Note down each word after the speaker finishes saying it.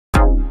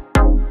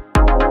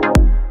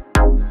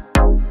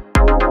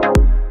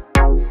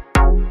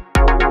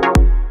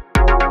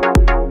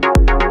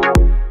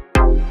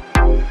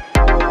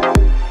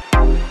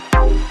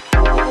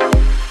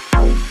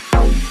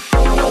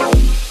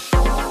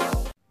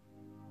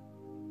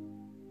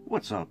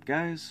What's up,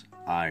 guys?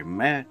 I'm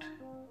Matt,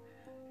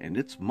 and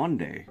it's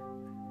Monday,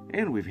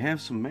 and we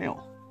have some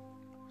mail.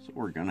 So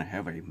we're gonna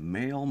have a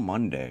Mail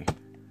Monday.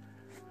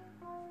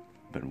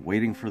 Been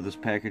waiting for this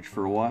package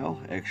for a while.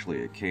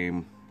 Actually, it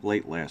came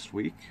late last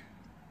week,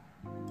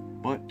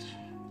 but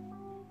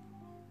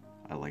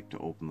I like to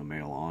open the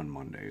mail on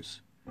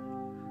Mondays.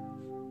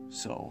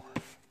 So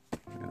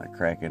I'm gonna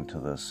crack into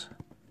this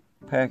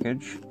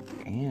package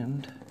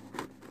and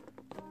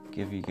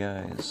give you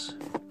guys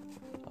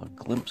a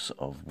glimpse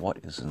of what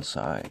is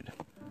inside.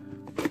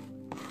 Let's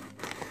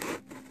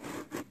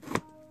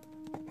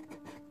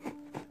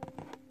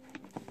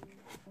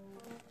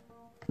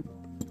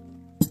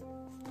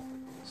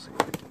see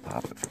if we can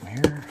pop it from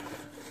here.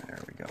 There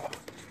we go.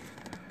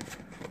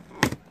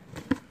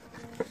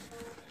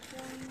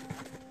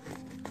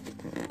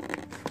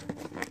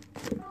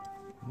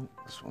 Ooh,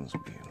 this one's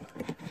being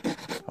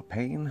a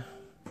pain.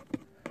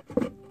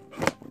 We'll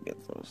get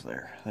those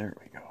there. There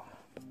we go.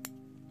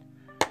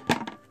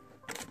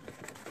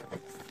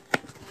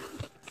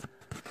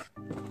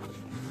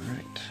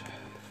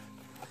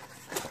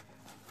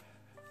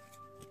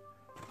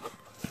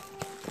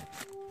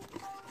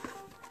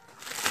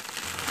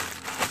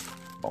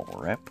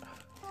 Bubble wrap,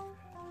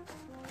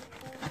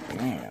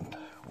 and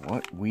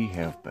what we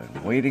have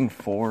been waiting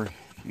for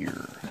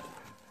here,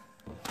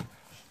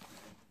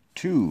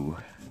 2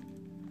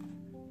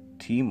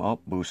 Team Up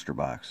booster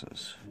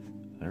boxes.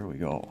 There we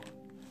go.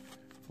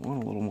 One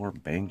a little more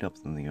banged up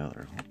than the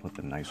other. I'll put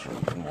the nicer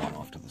looking one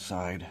off to the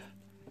side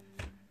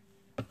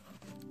and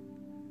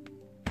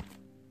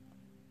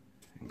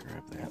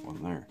grab that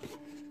one there.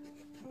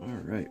 All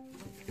right.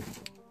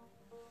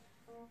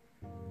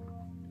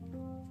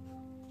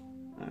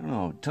 I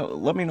don't know.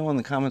 Let me know in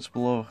the comments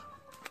below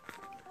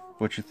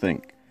what you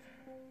think.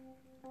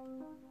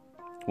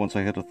 Once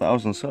I hit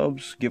 1,000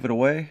 subs, give it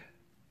away,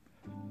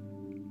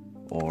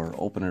 or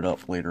open it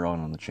up later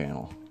on the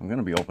channel. I'm going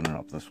to be opening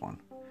up this one.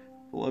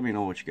 But let me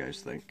know what you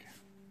guys think.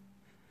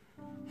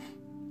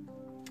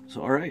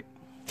 So, alright.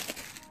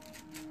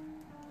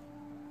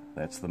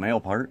 That's the mail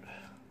part.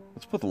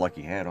 Let's put the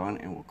lucky hat on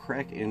and we'll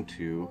crack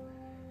into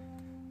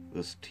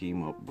this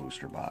Team Up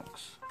booster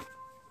box.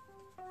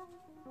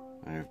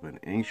 I have been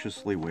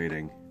anxiously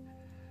waiting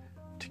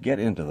to get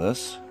into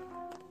this,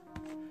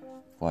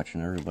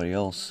 watching everybody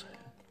else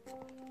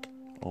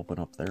open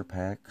up their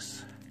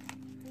packs,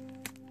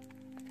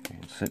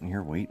 and sitting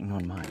here waiting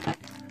on mine.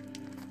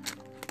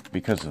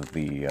 Because of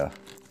the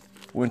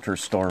winter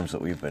storms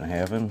that we've been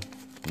having,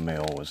 the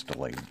mail was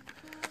delayed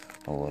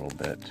a little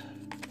bit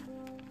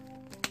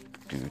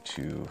due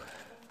to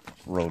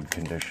road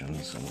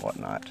conditions and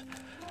whatnot.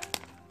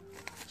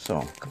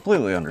 So,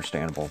 completely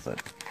understandable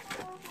that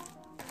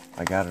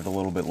I got it a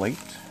little bit late,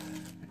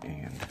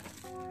 and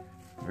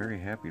very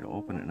happy to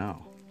open it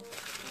now.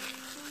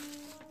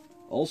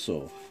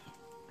 Also,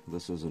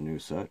 this is a new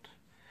set,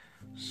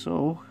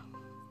 so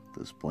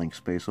this blank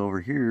space over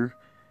here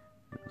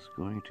is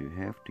going to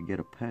have to get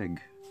a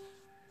peg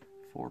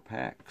for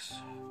packs.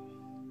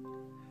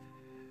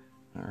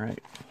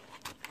 Alright.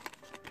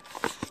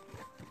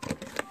 There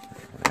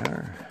we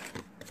are.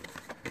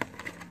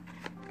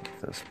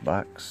 Get this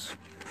box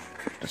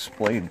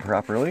displayed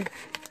properly.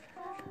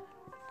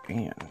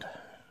 And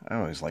I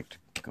always like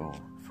to go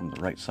from the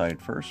right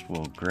side first.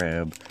 We'll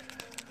grab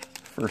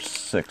first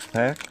 6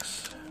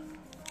 packs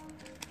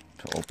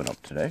to open up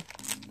today.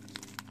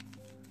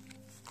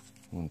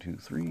 1, 2,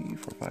 3,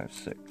 4, 5,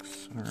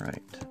 6.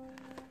 Alright.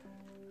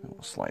 And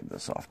we'll slide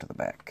this off to the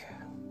back.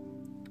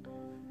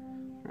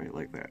 Right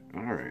like that.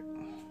 Alright.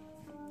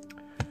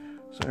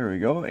 So there we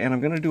go. And I'm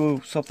going to do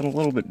something a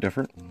little bit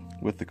different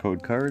with the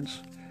code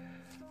cards.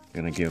 I'm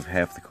going to give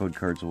half the code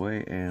cards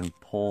away and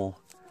pull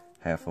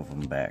half of them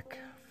back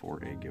for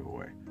a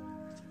giveaway.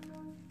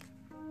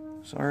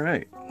 So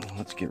alright,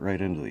 let's get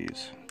right into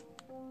these.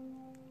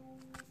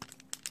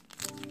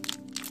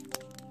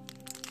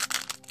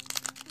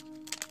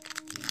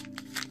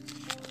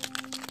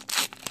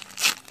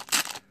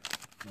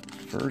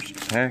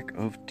 First pack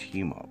of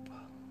Team Up.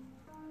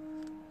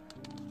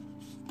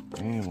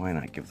 And why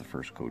not give the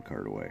first code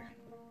card away?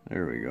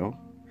 There we go.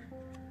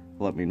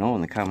 Let me know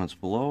in the comments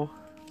below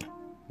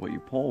what you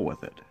pull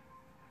with it.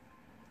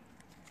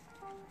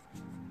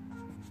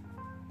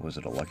 Was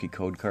it a lucky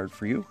code card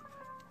for you?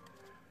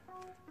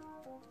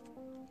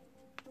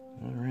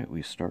 Alright,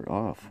 we start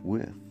off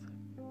with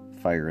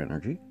Fire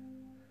Energy.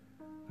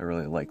 I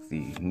really like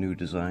the new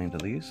design to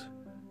these.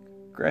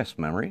 Grass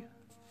Memory.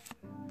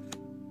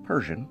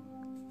 Persian.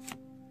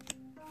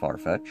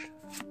 Farfetch.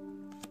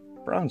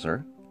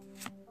 Bronzer.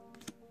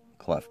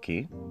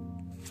 Klefki.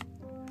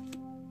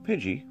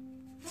 Pidgey.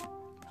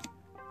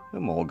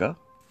 Emolga.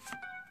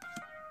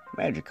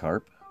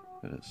 Magikarp.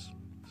 It is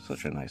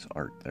such a nice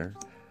art there.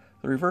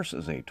 The reverse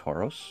is a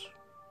Tauros.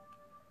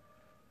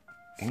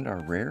 And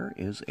our rare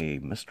is a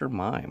Mr.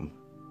 Mime.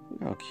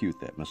 Look how cute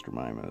that Mr.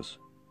 Mime is.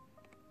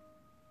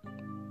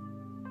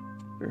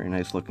 Very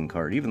nice looking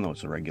card, even though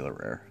it's a regular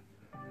rare.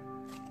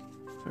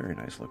 Very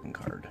nice looking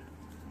card.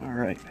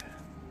 Alright.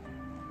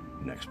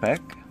 Next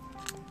pack.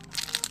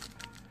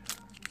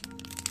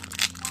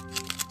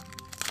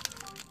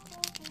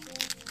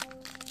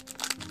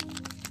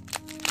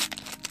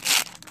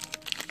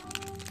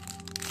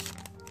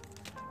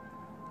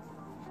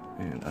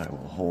 And I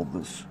will hold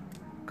this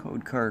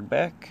code card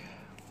back.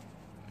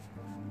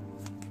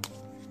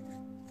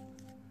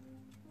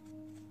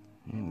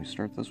 And we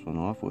start this one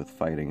off with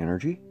Fighting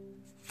Energy,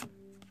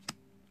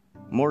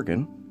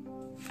 Morgan,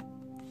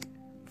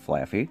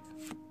 Flaffy,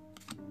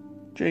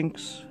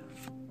 Jinx,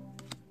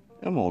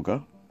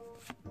 Emolga,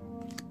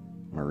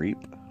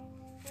 Mareep,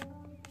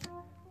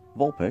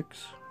 Vulpix,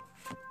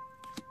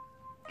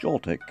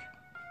 Joltik.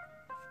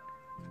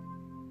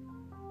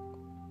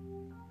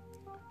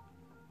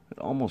 It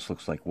almost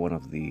looks like one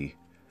of the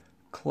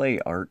clay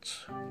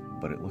arts,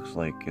 but it looks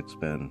like it's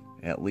been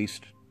at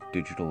least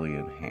digitally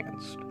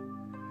enhanced.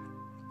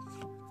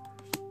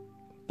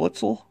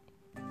 Blitzel.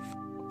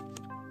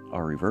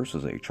 Our reverse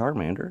is a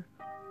Charmander.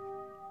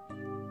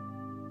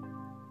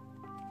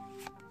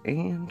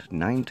 And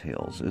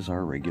Ninetales is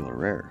our regular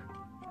rare.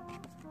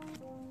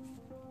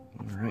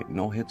 Alright,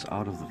 no hits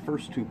out of the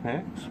first two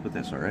packs, but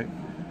that's alright.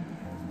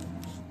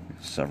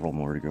 Several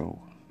more to go.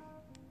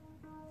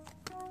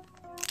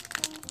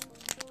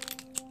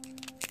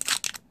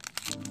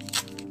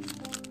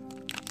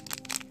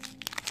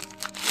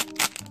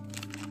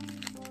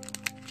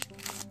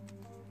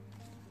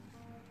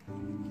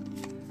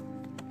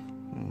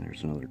 And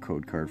there's another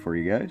code card for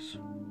you guys.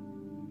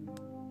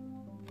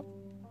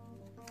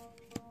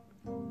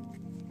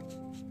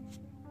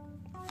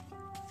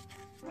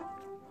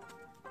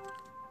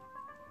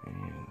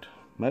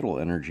 Metal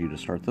Energy to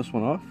start this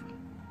one off.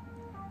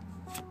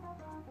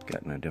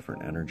 Gotten a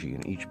different energy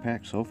in each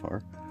pack so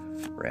far.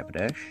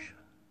 Rapidash,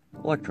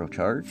 Electro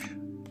Charge,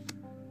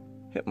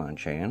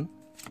 Hitmonchan,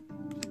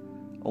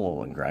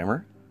 Alolan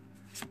Grimer,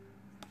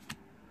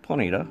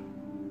 Ponyta,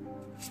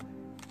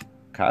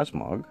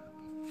 Cosmog,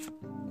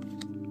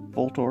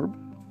 Voltorb,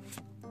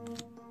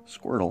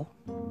 Squirtle,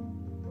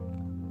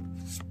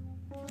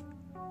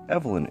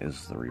 Evelyn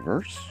is the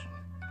reverse,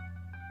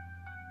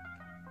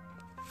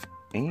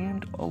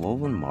 and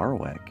Alolan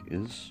Marowak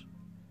is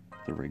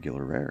the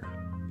regular rare.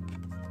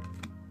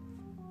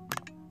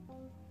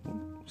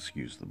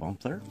 Excuse the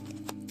bump there.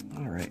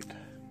 Alright.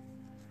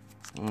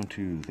 On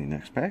to the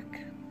next pack.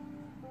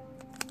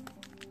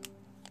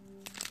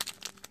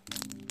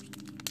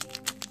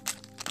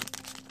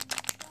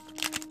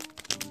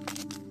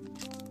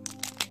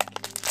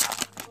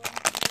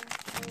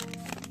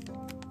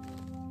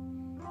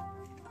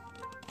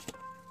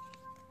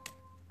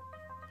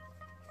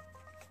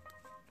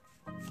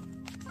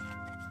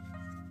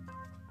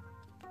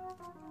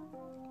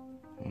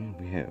 And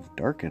we have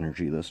Dark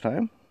Energy this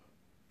time.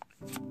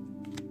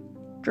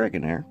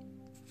 Dragonair.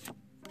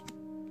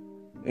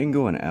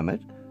 Ingo and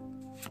Emmett.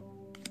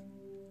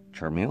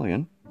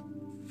 Charmeleon.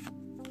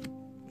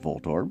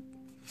 Voltorb.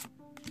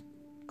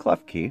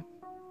 Klefki.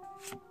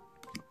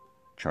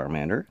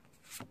 Charmander.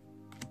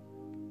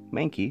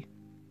 Mankey.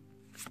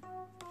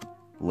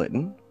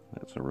 Litten.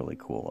 That's a really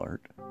cool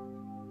art.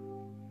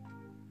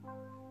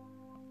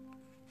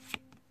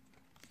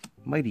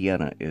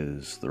 Mightyena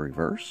is the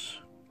reverse.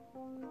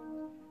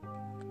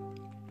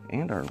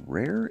 And our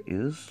rare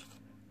is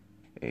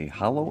a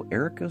Hollow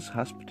Erica's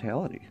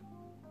Hospitality.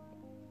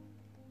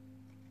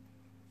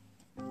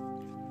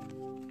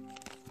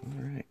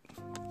 Alright.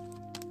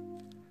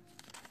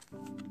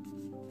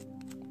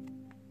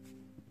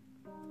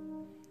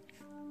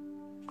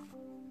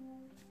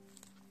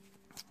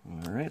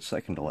 Alright,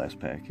 second to last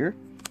pack here.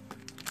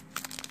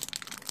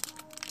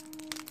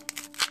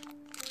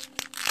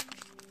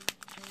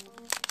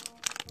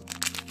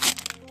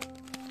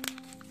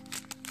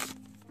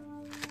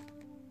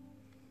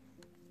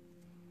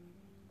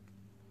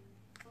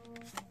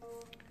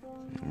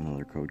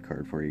 Another code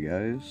card for you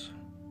guys.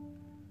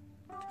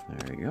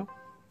 There you go.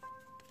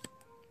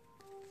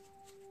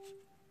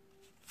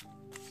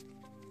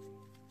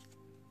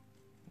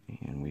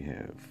 And we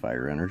have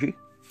Fire Energy,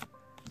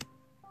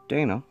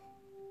 Dana,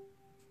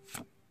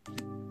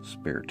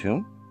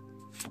 Spiritomb,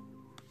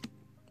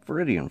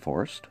 Viridian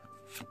Forest,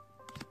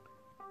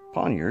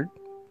 Ponyard,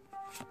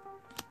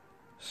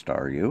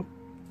 Staryu,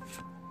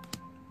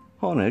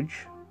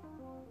 Honedge,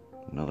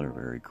 another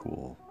very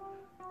cool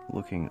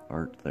looking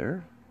art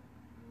there.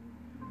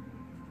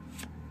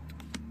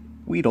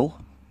 Weedle,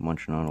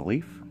 munching on a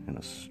leaf, and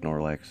a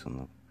Snorlax in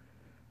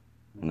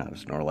the... not a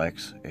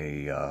Snorlax,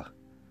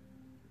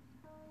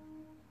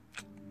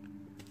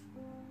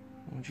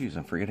 oh geez,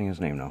 I'm forgetting his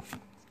name now.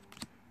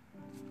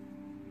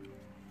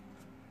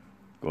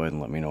 Go ahead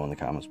and let me know in the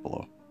comments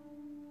below.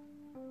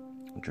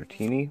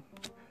 Dratini,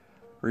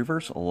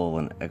 Reverse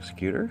Alolan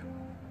Executor,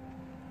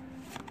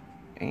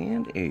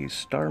 and a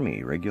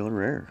Starmie regular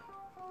rare.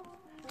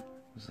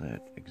 Is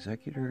that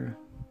Executor?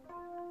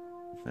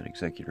 That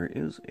Executor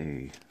is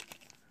a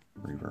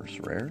reverse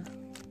rare.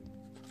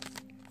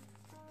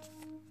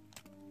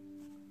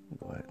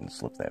 Go ahead and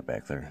slip that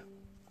back there.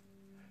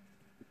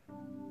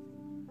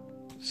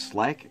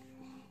 Slack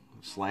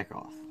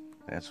off.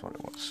 That's what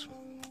it was.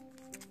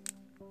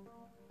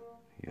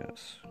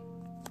 Yes.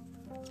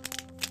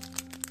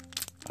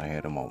 I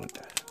had a moment.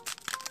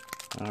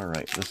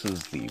 Alright, this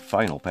is the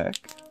final pack.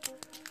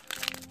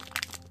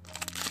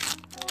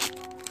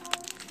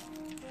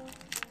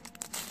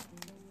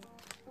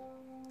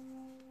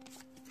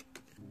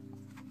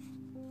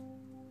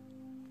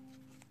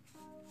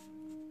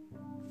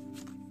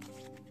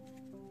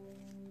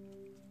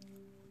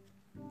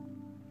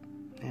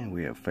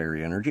 have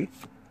Fairy Energy,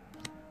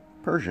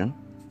 Persian,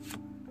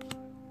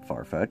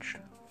 Farfetch'd,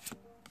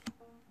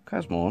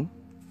 Cosmoan,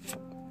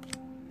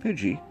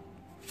 Pidgey,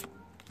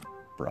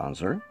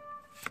 Bronzer,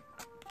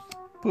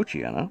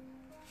 Poochyena,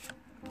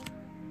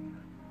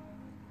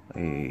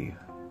 a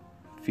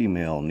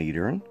female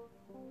Nidoran,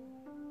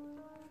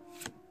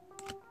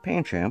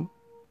 Pancham,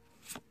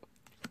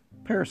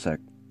 Parasect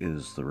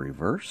is the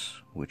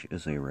reverse, which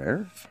is a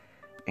rare,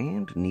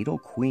 and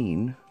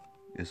Nidoqueen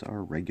is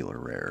our regular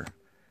rare.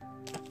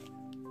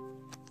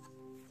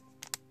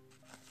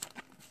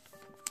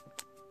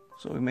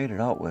 So we made it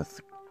out with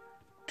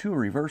 2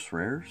 reverse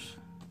rares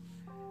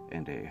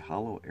and a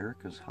Hollow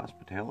Erica's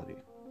Hospitality.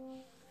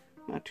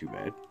 Not too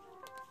bad.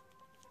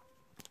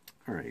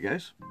 Alright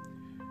guys.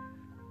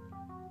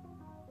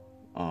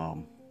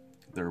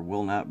 There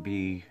will not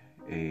be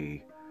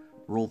a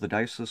roll the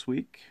dice this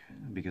week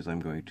because I'm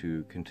going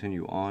to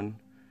continue on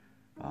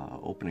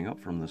opening up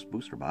from this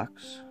booster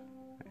box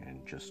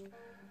and just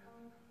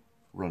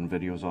run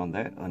videos on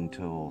that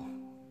until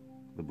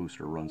the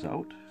booster runs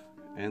out,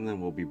 and then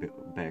we'll be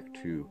back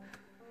to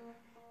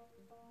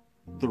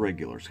the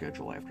regular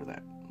schedule after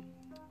that.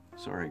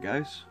 So alright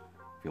guys,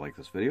 if you like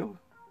this video,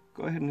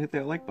 go ahead and hit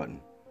that like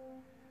button.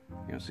 If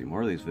you want to see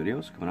more of these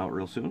videos coming out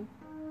real soon,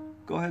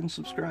 go ahead and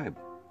subscribe.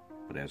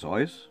 But as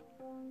always,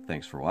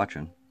 thanks for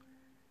watching,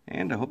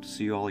 and I hope to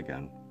see you all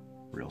again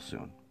real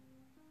soon.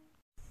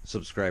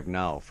 Subscribe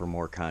now for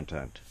more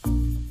content.